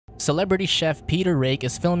celebrity chef Peter Rake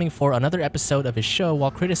is filming for another episode of his show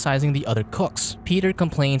while criticizing the other cooks. Peter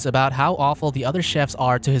complains about how awful the other chefs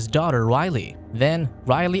are to his daughter Riley. Then,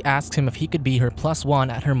 Riley asks him if he could be her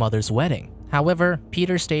 +1 at her mother's wedding. However,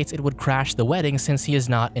 Peter states it would crash the wedding since he is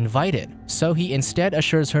not invited, so he instead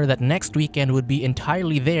assures her that next weekend would be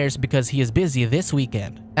entirely theirs because he is busy this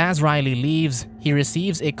weekend. As Riley leaves, he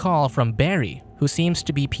receives a call from Barry, who seems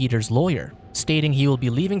to be Peter's lawyer, stating he will be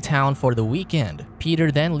leaving town for the weekend.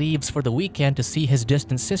 Peter then leaves for the weekend to see his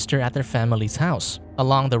distant sister at their family's house.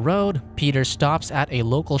 Along the road, Peter stops at a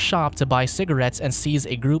local shop to buy cigarettes and sees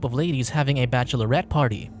a group of ladies having a bachelorette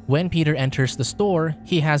party. When Peter enters the store,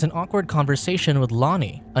 he has an awkward conversation with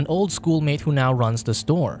Lonnie, an old schoolmate who now runs the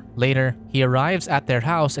store. Later, he arrives at their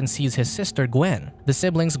house and sees his sister Gwen. The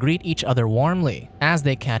siblings greet each other warmly. As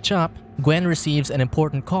they catch up, Gwen receives an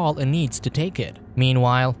important call and needs to take it.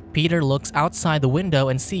 Meanwhile, Peter looks outside the window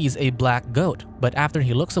and sees a black goat, but after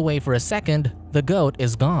he looks away for a second, the goat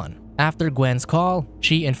is gone. After Gwen's call,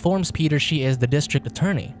 she informs Peter she is the district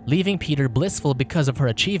attorney, leaving Peter blissful because of her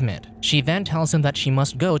achievement. She then tells him that she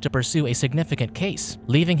must go to pursue a significant case,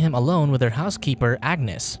 leaving him alone with her housekeeper,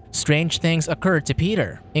 Agnes. Strange things occur to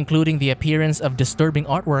Peter, including the appearance of disturbing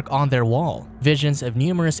artwork on their wall, visions of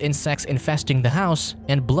numerous insects infesting the house,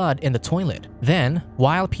 and blood in the toilet. Then,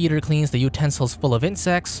 while Peter cleans the utensils full of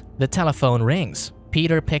insects, the telephone rings.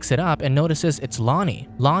 Peter picks it up and notices it's Lonnie.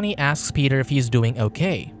 Lonnie asks Peter if he's doing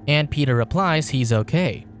okay, and Peter replies he's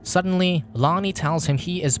okay. Suddenly, Lonnie tells him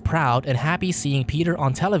he is proud and happy seeing Peter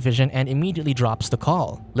on television and immediately drops the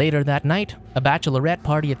call. Later that night, a bachelorette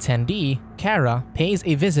party attendee, Kara, pays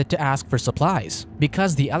a visit to ask for supplies.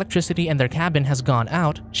 Because the electricity in their cabin has gone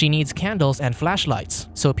out, she needs candles and flashlights,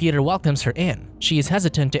 so Peter welcomes her in. She is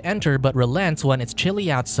hesitant to enter but relents when it's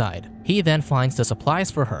chilly outside. He then finds the supplies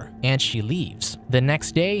for her, and she leaves. The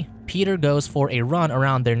next day, Peter goes for a run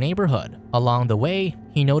around their neighborhood. Along the way,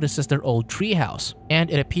 he notices their old treehouse, and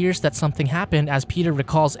it appears that something happened as Peter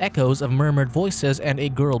recalls echoes of murmured voices and a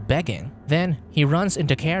girl begging. Then, he runs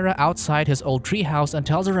into Kara outside his old treehouse and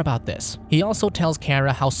tells her about this. He also tells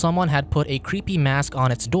Kara how someone had put a creepy mask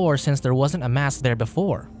on its door since there wasn't a mask there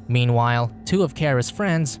before. Meanwhile, two of Kara's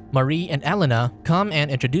friends, Marie and Elena, come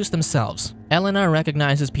and introduce themselves. Elena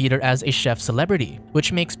recognizes Peter as a chef celebrity,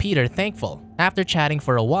 which makes Peter thankful. After chatting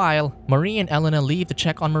for a while, Marie and Elena leave to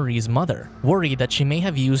check on Marie's mother, worried that she may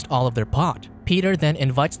have used all of their pot. Peter then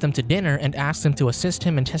invites them to dinner and asks them to assist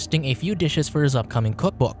him in testing a few dishes for his upcoming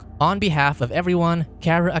cookbook. On behalf of everyone,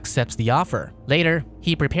 Kara accepts the offer. Later,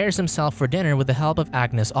 he prepares himself for dinner with the help of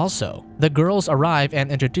Agnes also. The girls arrive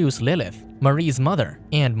and introduce Lilith, Marie's mother,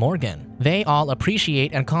 and Morgan. They all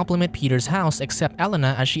appreciate and compliment Peter's house except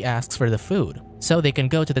Elena as she asks for the food, so they can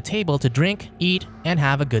go to the table to drink, eat, and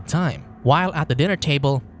have a good time. While at the dinner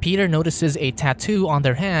table, Peter notices a tattoo on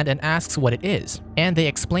their hand and asks what it is, and they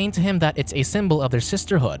explain to him that it's a symbol of their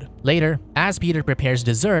sisterhood. Later, as Peter prepares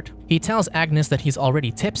dessert, he tells Agnes that he's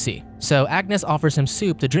already tipsy, so Agnes offers him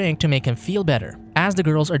soup to drink to make him feel better. As the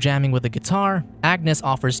girls are jamming with the guitar, Agnes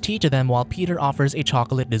offers tea to them while Peter offers a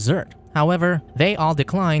chocolate dessert. However, they all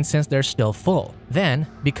decline since they're still full. Then,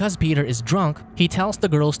 because Peter is drunk, he tells the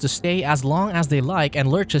girls to stay as long as they like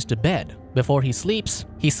and lurches to bed. Before he sleeps,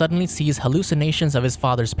 he suddenly sees hallucinations of his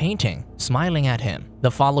father's painting, smiling at him.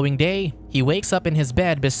 The following day, he wakes up in his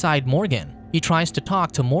bed beside Morgan. He tries to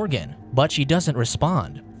talk to Morgan, but she doesn't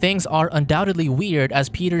respond. Things are undoubtedly weird as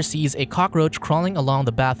Peter sees a cockroach crawling along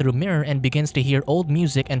the bathroom mirror and begins to hear old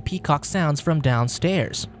music and peacock sounds from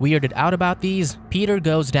downstairs. Weirded out about these, Peter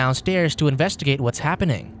goes downstairs to investigate what's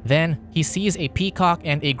happening. Then, he sees a peacock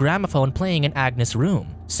and a gramophone playing in Agnes'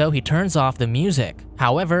 room, so he turns off the music.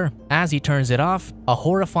 However, as he turns it off, a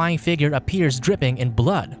horrifying figure appears dripping in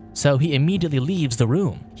blood, so he immediately leaves the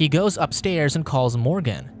room. He goes upstairs and calls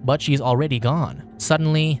Morgan, but she's already gone.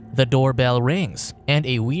 Suddenly, the doorbell rings, and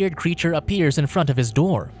a weird creature appears in front of his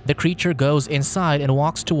door. The creature goes inside and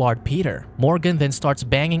walks toward Peter. Morgan then starts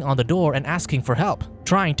banging on the door and asking for help,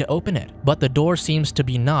 trying to open it, but the door seems to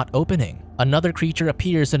be not opening. Another creature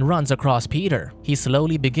appears and runs across Peter. He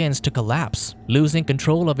slowly begins to collapse, losing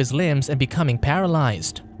control of his limbs and becoming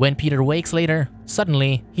paralyzed. When Peter wakes later,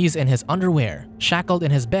 suddenly he's in his underwear, shackled in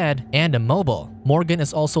his bed, and immobile. Morgan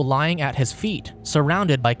is also lying at his feet,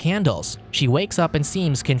 surrounded by candles. She wakes up and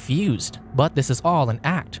seems confused, but this is all an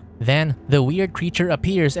act. Then, the weird creature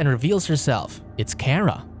appears and reveals herself. It's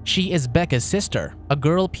Kara. She is Becca's sister, a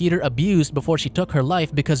girl Peter abused before she took her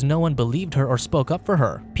life because no one believed her or spoke up for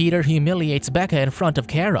her. Peter humiliates Becca in front of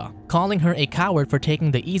Kara, calling her a coward for taking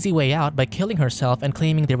the easy way out by killing herself and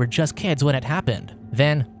claiming they were just kids when it happened.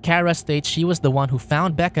 Then, Kara states she was the one who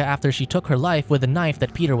found Becca after she took her life with a knife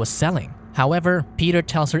that Peter was selling. However, Peter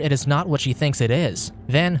tells her it is not what she thinks it is.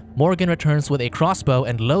 Then, Morgan returns with a crossbow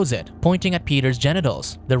and loads it, pointing at Peter's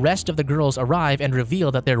genitals. The rest of the girls arrive and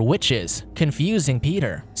reveal that they're witches, confusing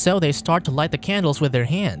Peter. So they start to light the candles with their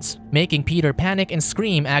hands, making Peter panic and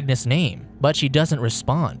scream Agnes' name. But she doesn't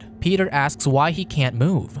respond. Peter asks why he can't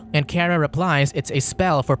move, and Kara replies it's a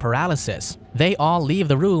spell for paralysis. They all leave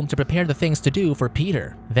the room to prepare the things to do for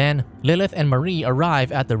Peter. Then, Lilith and Marie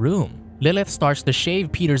arrive at the room. Lilith starts to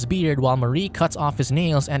shave Peter's beard while Marie cuts off his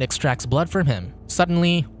nails and extracts blood from him.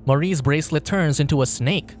 Suddenly, Marie's bracelet turns into a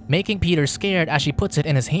snake, making Peter scared as she puts it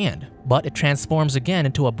in his hand, but it transforms again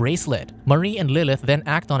into a bracelet. Marie and Lilith then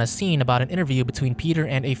act on a scene about an interview between Peter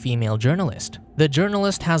and a female journalist. The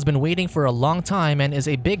journalist has been waiting for a long time and is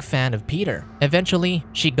a big fan of Peter. Eventually,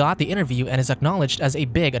 she got the interview and is acknowledged as a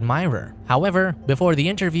big admirer. However, before the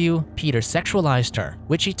interview, Peter sexualized her,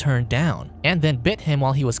 which she turned down, and then bit him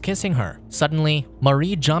while he was kissing her. Suddenly,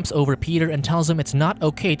 Marie jumps over Peter and tells him it's not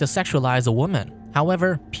okay to sexualize a woman.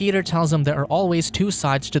 However, Peter tells him there are always two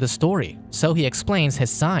sides to the story, so he explains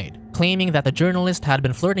his side, claiming that the journalist had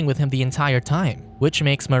been flirting with him the entire time, which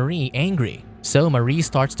makes Marie angry. So Marie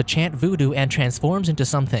starts to chant voodoo and transforms into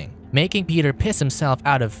something, making Peter piss himself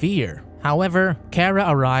out of fear. However, Kara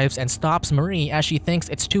arrives and stops Marie as she thinks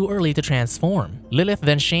it's too early to transform. Lilith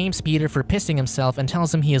then shames Peter for pissing himself and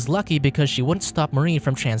tells him he is lucky because she wouldn't stop Marie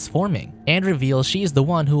from transforming, and reveals she's the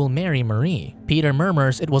one who will marry Marie. Peter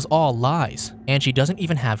murmurs it was all lies, and she doesn't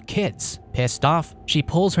even have kids. Pissed off, she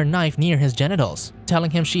pulls her knife near his genitals,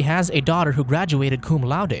 telling him she has a daughter who graduated cum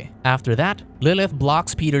laude. After that, Lilith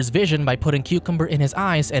blocks Peter's vision by putting cucumber in his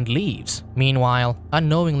eyes and leaves. Meanwhile,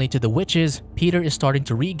 unknowingly to the witches, Peter is starting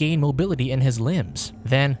to regain mobility in his limbs.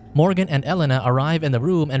 Then, Morgan and Elena arrive in the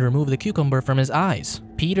room and remove the cucumber from his eyes.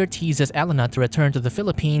 Peter teases Elena to return to the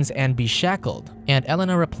Philippines and be shackled, and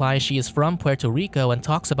Elena replies she is from Puerto Rico and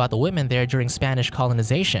talks about the women there during Spanish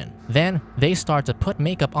colonization. Then, they start to put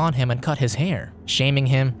makeup on him and cut his hair. Shaming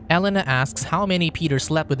him, Elena asks how many Peter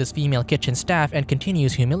slept with his female kitchen staff and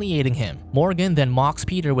continues humiliating him. Morgan then mocks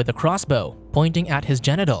Peter with a crossbow, pointing at his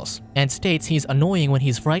genitals, and states he's annoying when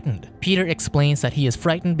he's frightened. Peter explains that he is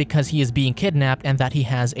frightened because he is being kidnapped and that he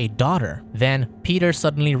has a daughter. Then, Peter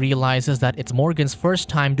suddenly realizes that it's Morgan's first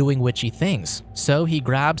time doing witchy things, so he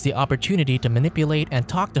grabs the opportunity to manipulate and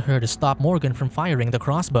talk to her to stop Morgan from firing the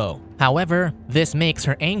crossbow. However, this makes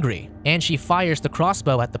her angry, and she fires the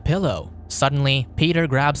crossbow at the pillow. Suddenly, Peter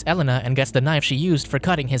grabs Elena and gets the knife she used for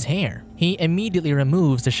cutting his hair. He immediately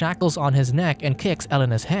removes the shackles on his neck and kicks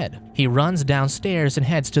Elena's head. He runs downstairs and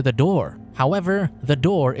heads to the door. However, the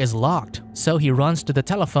door is locked, so he runs to the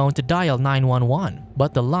telephone to dial 911,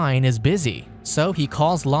 but the line is busy. So he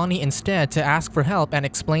calls Lonnie instead to ask for help and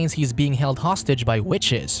explains he's being held hostage by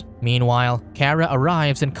witches. Meanwhile, Kara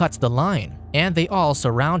arrives and cuts the line, and they all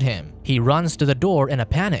surround him. He runs to the door in a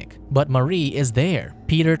panic, but Marie is there.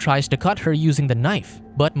 Peter tries to cut her using the knife,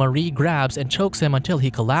 but Marie grabs and chokes him until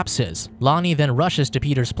he collapses. Lonnie then rushes to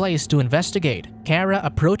Peter's place to investigate. Kara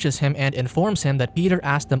approaches him and informs him that Peter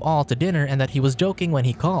asked them all to dinner and that he was joking when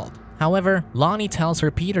he called. However, Lonnie tells her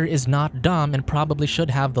Peter is not dumb and probably should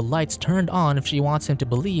have the lights turned on if she wants him to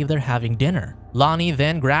believe they're having dinner. Lonnie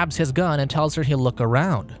then grabs his gun and tells her he'll look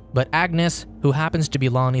around. But Agnes, who happens to be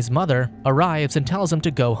Lonnie's mother, arrives and tells him to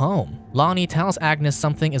go home. Lonnie tells Agnes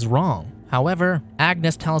something is wrong. However,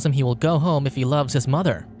 Agnes tells him he will go home if he loves his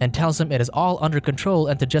mother, and tells him it is all under control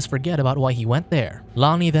and to just forget about why he went there.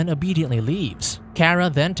 Lonnie then obediently leaves. Kara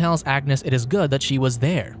then tells Agnes it is good that she was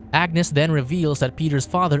there. Agnes then reveals that Peter's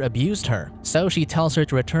father abused her, so she tells her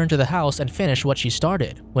to return to the house and finish what she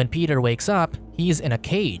started. When Peter wakes up, he's in a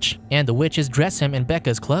cage, and the witches dress him in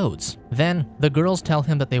Becca's clothes. Then, the girls tell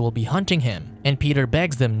him that they will be hunting him, and Peter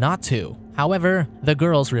begs them not to. However, the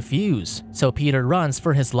girls refuse, so Peter runs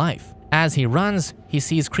for his life. As he runs, he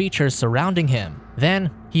sees creatures surrounding him.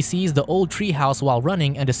 Then, he sees the old treehouse while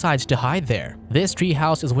running and decides to hide there. This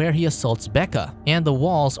treehouse is where he assaults Becca, and the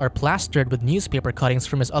walls are plastered with newspaper cuttings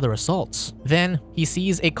from his other assaults. Then, he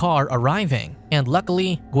sees a car arriving, and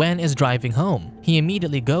luckily, Gwen is driving home. He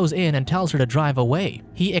immediately goes in and tells her to drive away.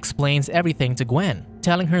 He explains everything to Gwen,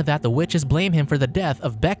 telling her that the witches blame him for the death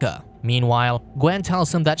of Becca. Meanwhile, Gwen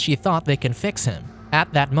tells him that she thought they can fix him.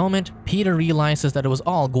 At that moment, Peter realizes that it was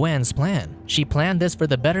all Gwen's plan. She planned this for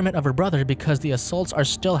the betterment of her brother because the assaults are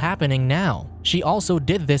still happening now. She also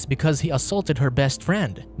did this because he assaulted her best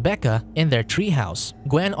friend, Becca, in their treehouse.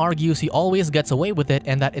 Gwen argues he always gets away with it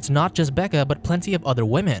and that it's not just Becca but plenty of other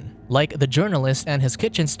women. like the journalist and his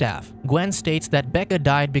kitchen staff. Gwen states that Becca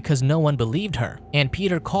died because no one believed her, and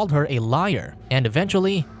Peter called her a liar, and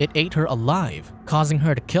eventually it ate her alive, causing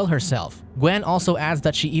her to kill herself. Gwen also adds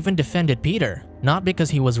that she even defended Peter, not because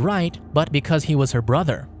he was right, but because he was her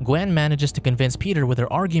brother. Gwen manages to convince Peter with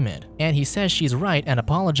her argument, and he says she's right and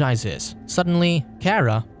apologizes. Suddenly,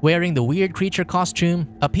 Kara, wearing the weird creature costume,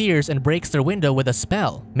 appears and breaks their window with a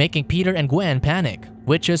spell, making Peter and Gwen panic.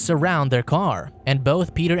 Witches surround their car, and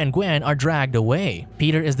both Peter and Gwen are dragged away.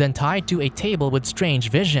 Peter is then tied to a table with strange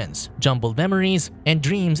visions, jumbled memories, and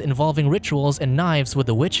dreams involving rituals and knives with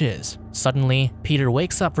the witches. Suddenly, Peter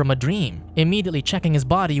wakes up from a dream, immediately checking his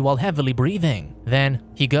body while heavily breathing. Then,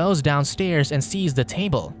 he goes downstairs and sees the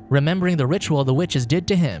table, remembering the ritual the witches did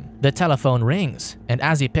to him. The telephone rings, and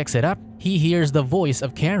as he picks it up, he hears the voice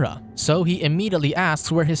of Kara, so he immediately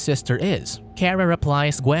asks where his sister is. Kara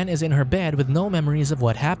replies Gwen is in her bed with no memories of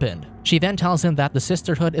what happened. She then tells him that the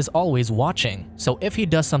sisterhood is always watching, so if he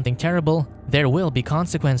does something terrible, there will be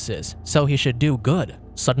consequences, so he should do good.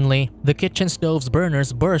 Suddenly, the kitchen stove's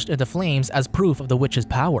burners burst into flames as proof of the witch's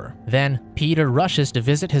power. Then, Peter rushes to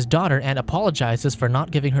visit his daughter and apologizes for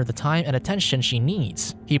not giving her the time and attention she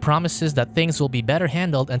needs. He promises that things will be better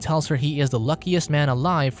handled and tells her he is the luckiest man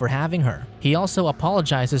alive for having her. He also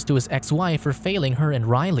apologizes to his ex-wife for failing her and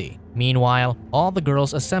Riley. Meanwhile, all the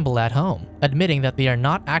girls assemble at home, admitting that they are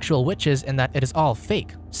not actual witches and that it is all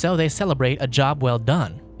fake, so they celebrate a job well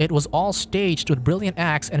done. It was all staged with brilliant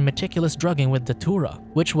acts and meticulous drugging with datura,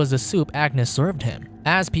 which was the soup Agnes served him.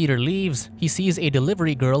 As Peter leaves, he sees a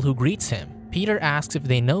delivery girl who greets him. Peter asks if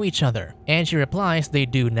they know each other, and she replies they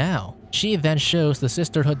do now. She then shows the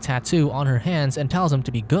sisterhood tattoo on her hands and tells him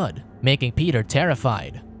to be good, making Peter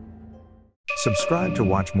terrified. Subscribe to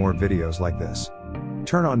watch more videos like this.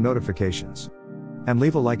 Turn on notifications. And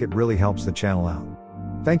leave a like, it really helps the channel out.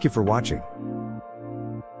 Thank you for watching.